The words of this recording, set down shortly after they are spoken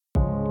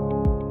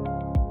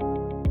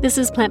This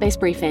is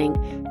Plant-Based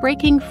Briefing,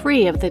 Breaking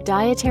Free of the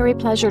Dietary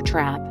Pleasure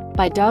Trap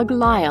by Doug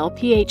Lisle,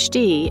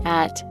 PhD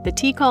at the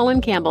T.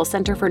 Colin Campbell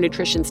Center for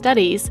Nutrition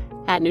Studies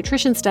at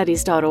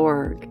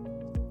nutritionstudies.org.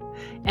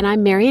 And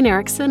I'm Marian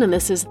Erickson, and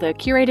this is the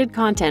curated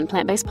content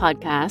plant-based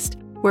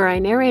podcast where I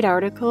narrate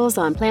articles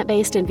on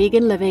plant-based and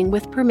vegan living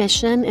with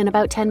permission in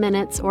about 10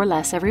 minutes or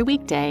less every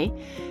weekday.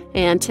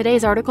 And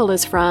today's article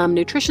is from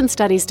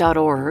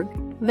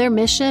nutritionstudies.org. Their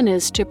mission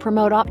is to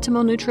promote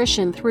optimal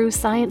nutrition through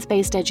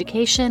science-based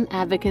education,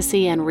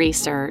 advocacy, and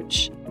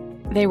research.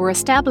 They were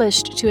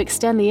established to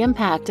extend the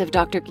impact of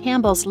Dr.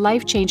 Campbell's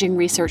life-changing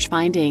research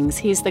findings.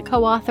 He's the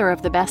co-author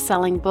of the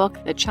best-selling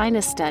book, The China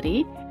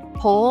Study,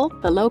 Whole,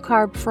 The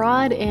Low-Carb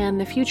Fraud,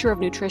 and The Future of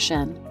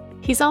Nutrition.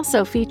 He's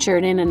also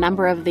featured in a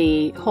number of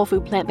the whole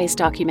food plant-based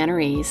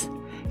documentaries,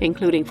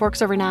 including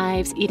Forks Over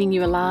Knives, Eating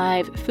You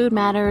Alive, Food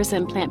Matters,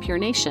 and Plant Pure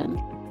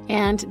Nation.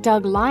 And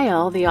Doug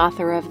Lisle, the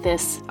author of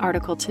this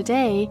article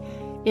today,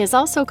 is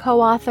also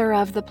co-author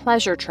of The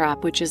Pleasure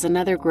Trap, which is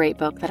another great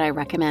book that I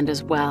recommend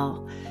as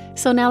well.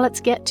 So now let's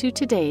get to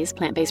today's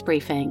plant-based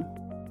briefing.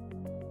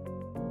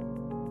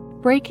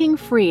 Breaking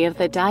Free of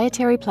the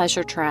Dietary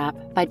Pleasure Trap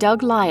by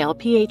Doug Lisle,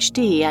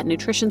 PhD at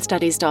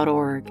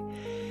nutritionstudies.org.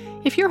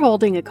 If you're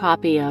holding a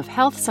copy of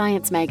Health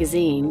Science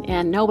magazine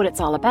and know what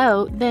it's all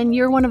about, then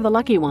you're one of the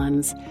lucky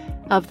ones.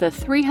 Of the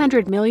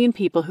 300 million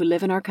people who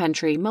live in our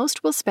country,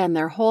 most will spend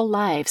their whole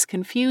lives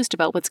confused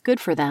about what's good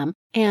for them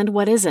and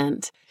what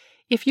isn't.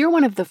 If you're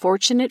one of the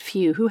fortunate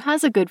few who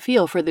has a good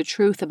feel for the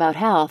truth about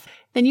health,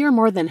 then you're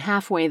more than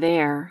halfway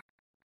there.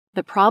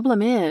 The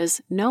problem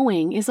is,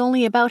 knowing is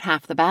only about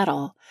half the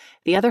battle.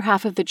 The other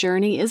half of the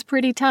journey is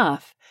pretty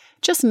tough.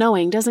 Just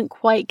knowing doesn't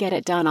quite get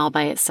it done all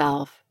by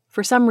itself.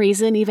 For some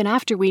reason, even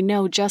after we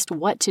know just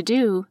what to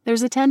do,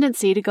 there's a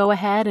tendency to go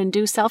ahead and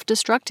do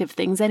self-destructive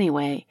things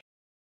anyway.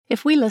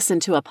 If we listen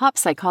to a pop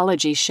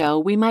psychology show,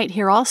 we might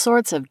hear all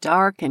sorts of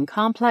dark and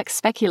complex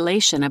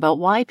speculation about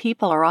why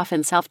people are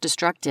often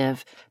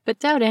self-destructive, but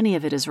doubt any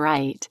of it is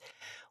right.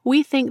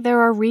 We think there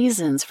are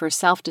reasons for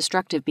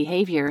self-destructive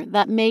behavior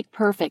that make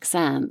perfect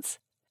sense.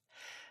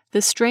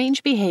 The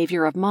strange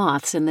behavior of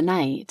moths in the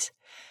night.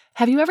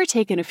 Have you ever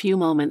taken a few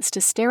moments to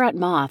stare at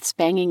moths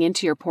banging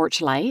into your porch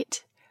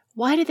light?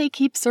 Why do they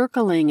keep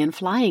circling and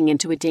flying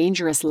into a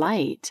dangerous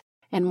light?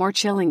 And more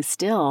chilling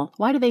still,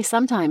 why do they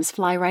sometimes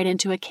fly right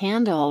into a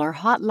candle or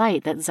hot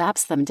light that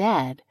zaps them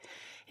dead?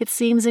 It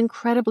seems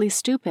incredibly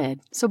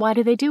stupid, so why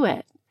do they do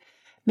it?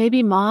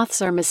 Maybe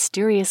moths are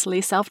mysteriously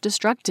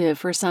self-destructive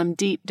for some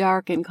deep,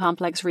 dark, and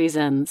complex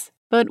reasons,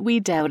 but we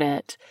doubt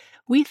it.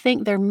 We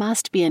think there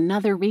must be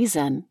another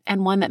reason,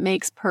 and one that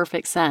makes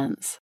perfect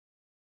sense.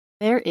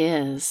 There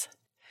is.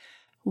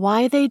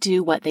 Why they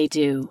do what they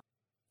do.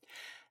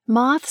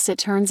 Moths, it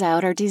turns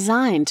out, are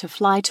designed to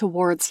fly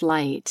towards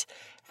light.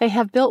 They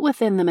have built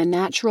within them a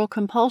natural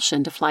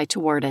compulsion to fly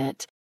toward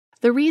it.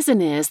 The reason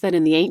is that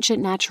in the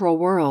ancient natural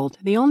world,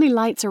 the only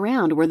lights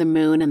around were the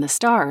moon and the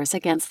stars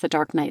against the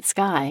dark night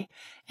sky,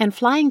 and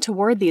flying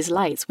toward these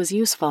lights was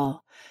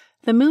useful.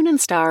 The moon and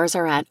stars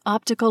are at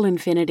optical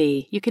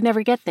infinity. You can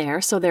never get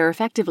there, so they're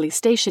effectively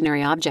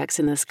stationary objects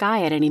in the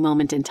sky at any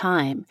moment in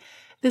time.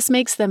 This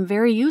makes them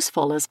very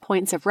useful as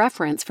points of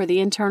reference for the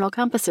internal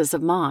compasses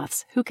of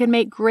moths, who can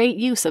make great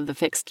use of the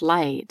fixed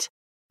light.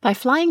 By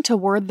flying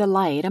toward the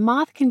light, a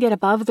moth can get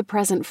above the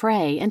present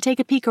fray and take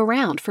a peek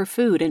around for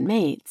food and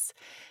mates.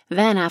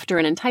 Then, after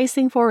an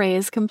enticing foray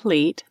is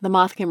complete, the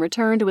moth can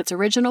return to its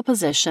original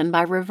position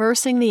by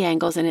reversing the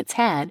angles in its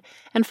head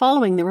and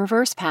following the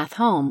reverse path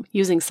home,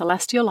 using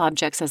celestial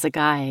objects as a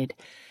guide.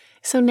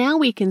 So now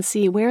we can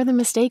see where the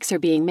mistakes are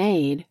being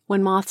made.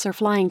 When moths are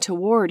flying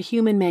toward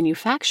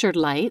human-manufactured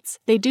lights,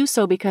 they do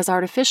so because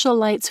artificial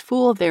lights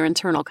fool their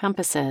internal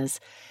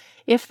compasses.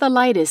 If the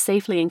light is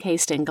safely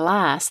encased in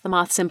glass, the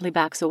moth simply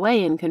backs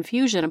away in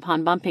confusion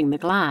upon bumping the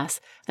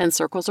glass, then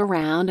circles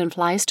around and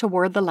flies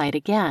toward the light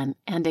again,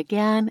 and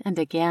again, and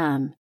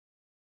again.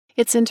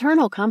 Its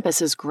internal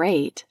compass is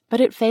great, but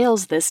it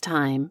fails this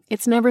time.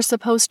 It's never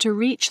supposed to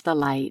reach the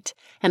light,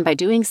 and by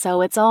doing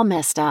so, it's all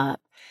messed up.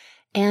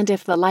 And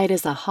if the light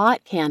is a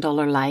hot candle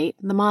or light,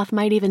 the moth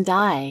might even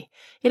die.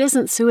 It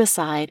isn't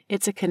suicide,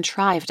 it's a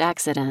contrived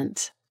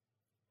accident.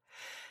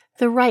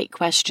 The right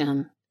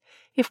question.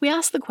 If we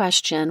ask the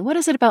question, what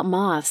is it about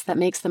moths that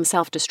makes them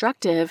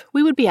self-destructive,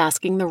 we would be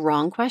asking the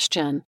wrong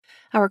question.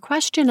 Our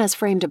question, as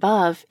framed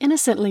above,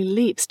 innocently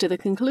leaps to the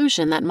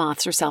conclusion that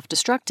moths are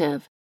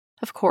self-destructive.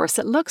 Of course,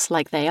 it looks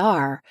like they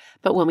are,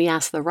 but when we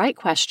ask the right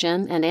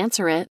question and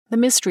answer it, the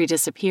mystery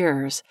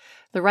disappears.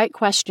 The right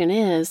question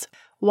is,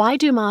 why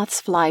do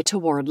moths fly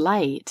toward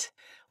light?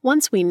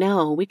 Once we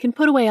know, we can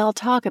put away all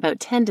talk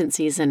about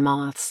tendencies in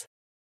moths.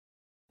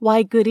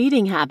 Why good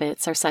eating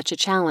habits are such a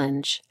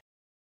challenge.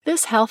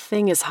 This health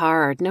thing is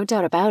hard, no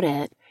doubt about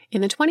it.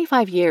 In the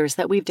 25 years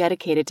that we've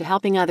dedicated to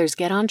helping others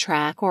get on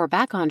track or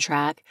back on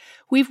track,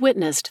 we've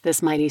witnessed this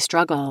mighty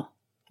struggle.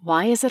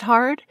 Why is it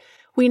hard?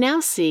 We now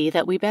see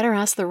that we better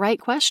ask the right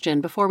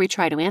question before we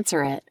try to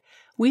answer it.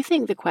 We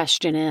think the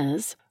question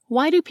is,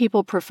 Why do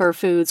people prefer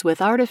foods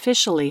with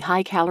artificially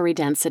high calorie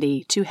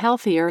density to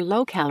healthier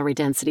low calorie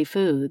density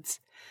foods?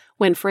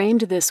 When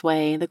framed this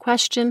way, the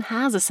question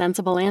has a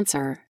sensible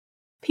answer.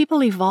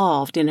 People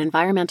evolved in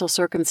environmental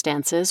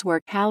circumstances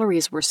where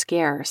calories were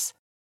scarce.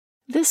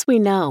 This we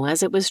know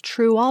as it was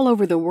true all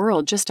over the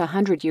world just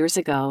 100 years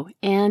ago,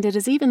 and it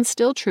is even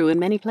still true in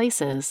many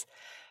places.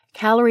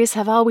 Calories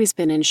have always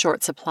been in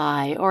short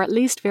supply, or at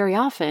least very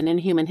often in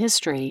human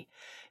history.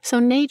 So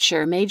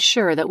nature made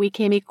sure that we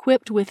came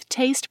equipped with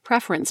taste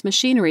preference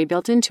machinery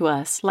built into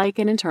us, like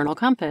an internal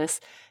compass,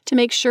 to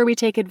make sure we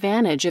take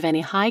advantage of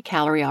any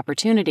high-calorie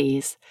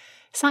opportunities.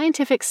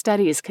 Scientific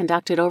studies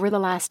conducted over the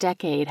last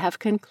decade have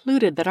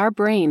concluded that our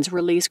brains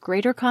release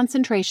greater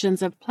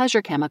concentrations of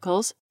pleasure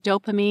chemicals,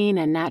 dopamine,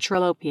 and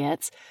natural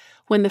opiates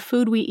when the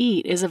food we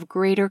eat is of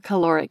greater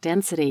caloric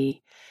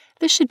density.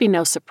 This should be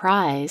no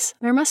surprise.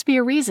 There must be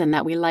a reason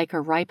that we like a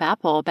ripe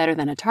apple better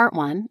than a tart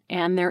one,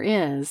 and there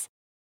is.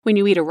 When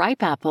you eat a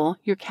ripe apple,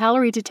 your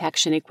calorie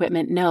detection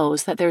equipment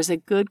knows that there's a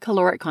good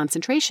caloric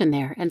concentration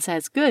there and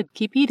says, "Good,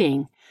 keep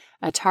eating."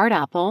 A tart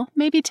apple,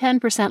 maybe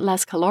 10%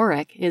 less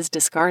caloric, is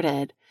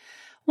discarded.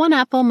 One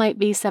apple might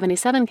be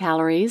 77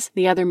 calories,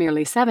 the other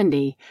merely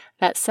 70.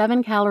 That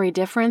 7-calorie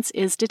difference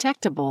is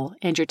detectable,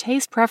 and your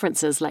taste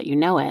preferences let you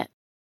know it.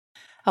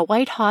 A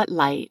white-hot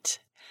light.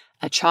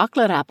 A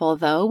chocolate apple,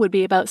 though, would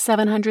be about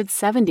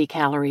 770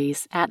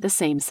 calories at the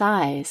same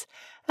size.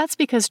 That's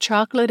because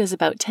chocolate is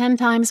about 10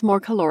 times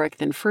more caloric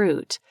than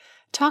fruit.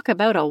 Talk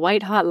about a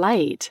white-hot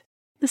light.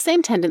 The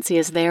same tendency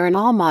is there in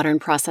all modern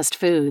processed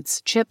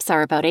foods. Chips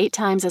are about 8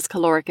 times as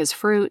caloric as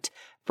fruit.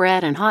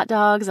 Bread and hot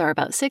dogs are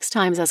about 6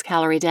 times as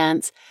calorie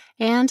dense.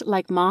 And,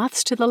 like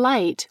moths to the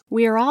light,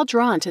 we are all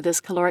drawn to this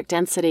caloric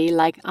density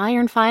like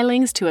iron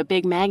filings to a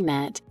big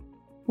magnet.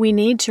 We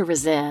need to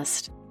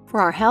resist. For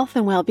our health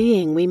and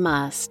well-being, we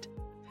must.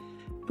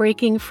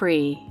 Breaking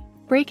free.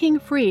 Breaking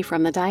free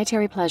from the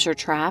dietary pleasure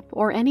trap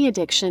or any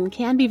addiction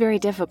can be very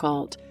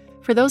difficult.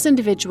 For those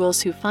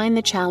individuals who find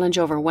the challenge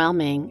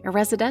overwhelming, a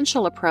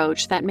residential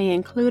approach that may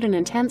include an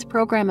intense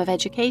program of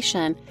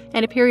education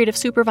and a period of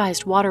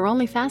supervised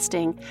water-only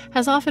fasting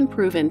has often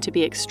proven to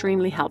be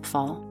extremely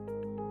helpful.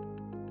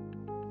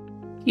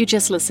 You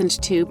just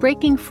listened to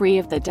Breaking Free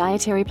of the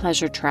Dietary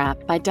Pleasure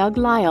Trap by Doug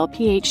Lisle,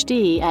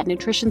 Ph.D. at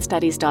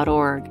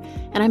nutritionstudies.org.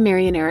 And I'm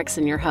Marian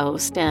Erickson, your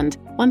host. And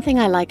one thing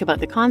I like about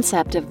the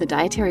concept of the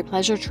dietary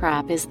pleasure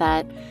trap is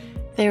that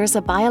there's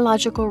a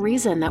biological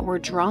reason that we're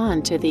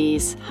drawn to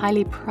these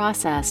highly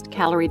processed,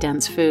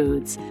 calorie-dense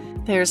foods.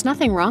 There's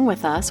nothing wrong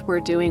with us.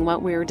 We're doing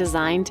what we're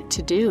designed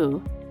to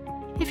do.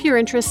 If you're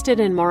interested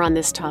in more on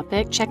this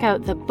topic, check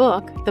out the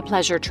book, The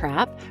Pleasure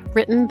Trap,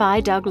 written by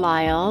Doug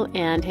Lisle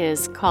and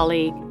his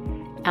colleague,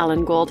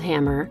 Alan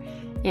Goldhammer.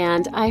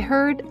 And I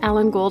heard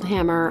Alan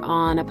Goldhammer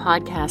on a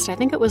podcast, I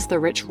think it was the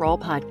Rich Roll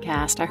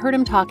podcast. I heard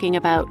him talking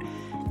about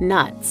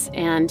nuts.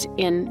 And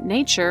in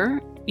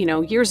nature,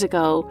 years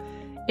ago,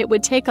 it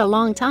would take a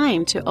long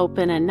time to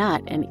open a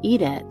nut and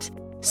eat it.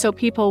 So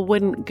people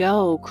wouldn't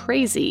go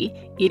crazy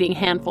eating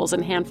handfuls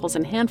and handfuls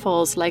and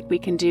handfuls like we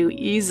can do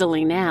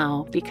easily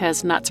now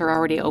because nuts are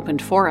already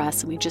opened for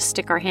us and we just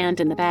stick our hand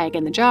in the bag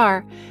in the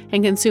jar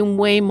and consume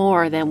way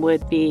more than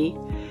would be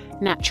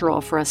natural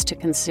for us to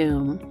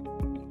consume.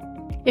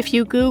 If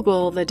you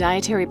Google the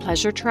dietary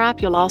pleasure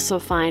trap, you'll also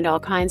find all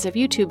kinds of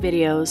YouTube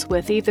videos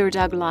with either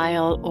Doug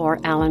Lisle or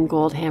Alan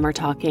Goldhammer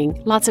talking.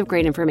 Lots of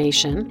great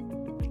information.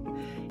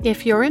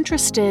 If you're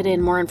interested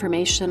in more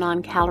information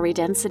on calorie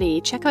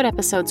density, check out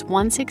episodes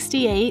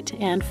 168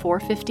 and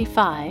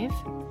 455.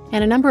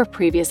 And a number of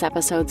previous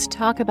episodes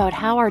talk about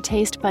how our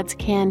taste buds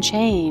can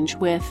change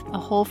with a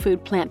whole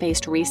food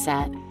plant-based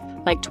reset,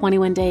 like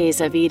 21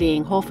 days of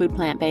eating whole food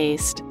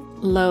plant-based,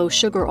 low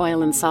sugar,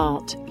 oil, and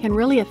salt, can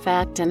really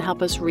affect and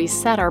help us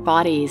reset our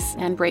bodies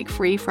and break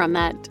free from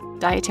that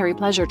dietary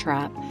pleasure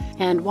trap.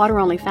 And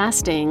water-only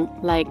fasting,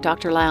 like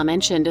Dr. Lisle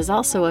mentioned, is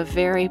also a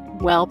very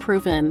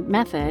well-proven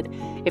method.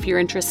 If you're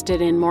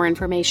interested in more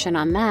information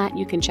on that,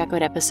 you can check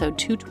out episode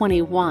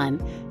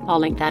 221. I'll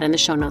link that in the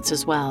show notes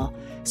as well.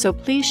 So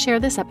please share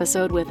this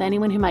episode with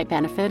anyone who might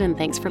benefit, and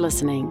thanks for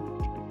listening.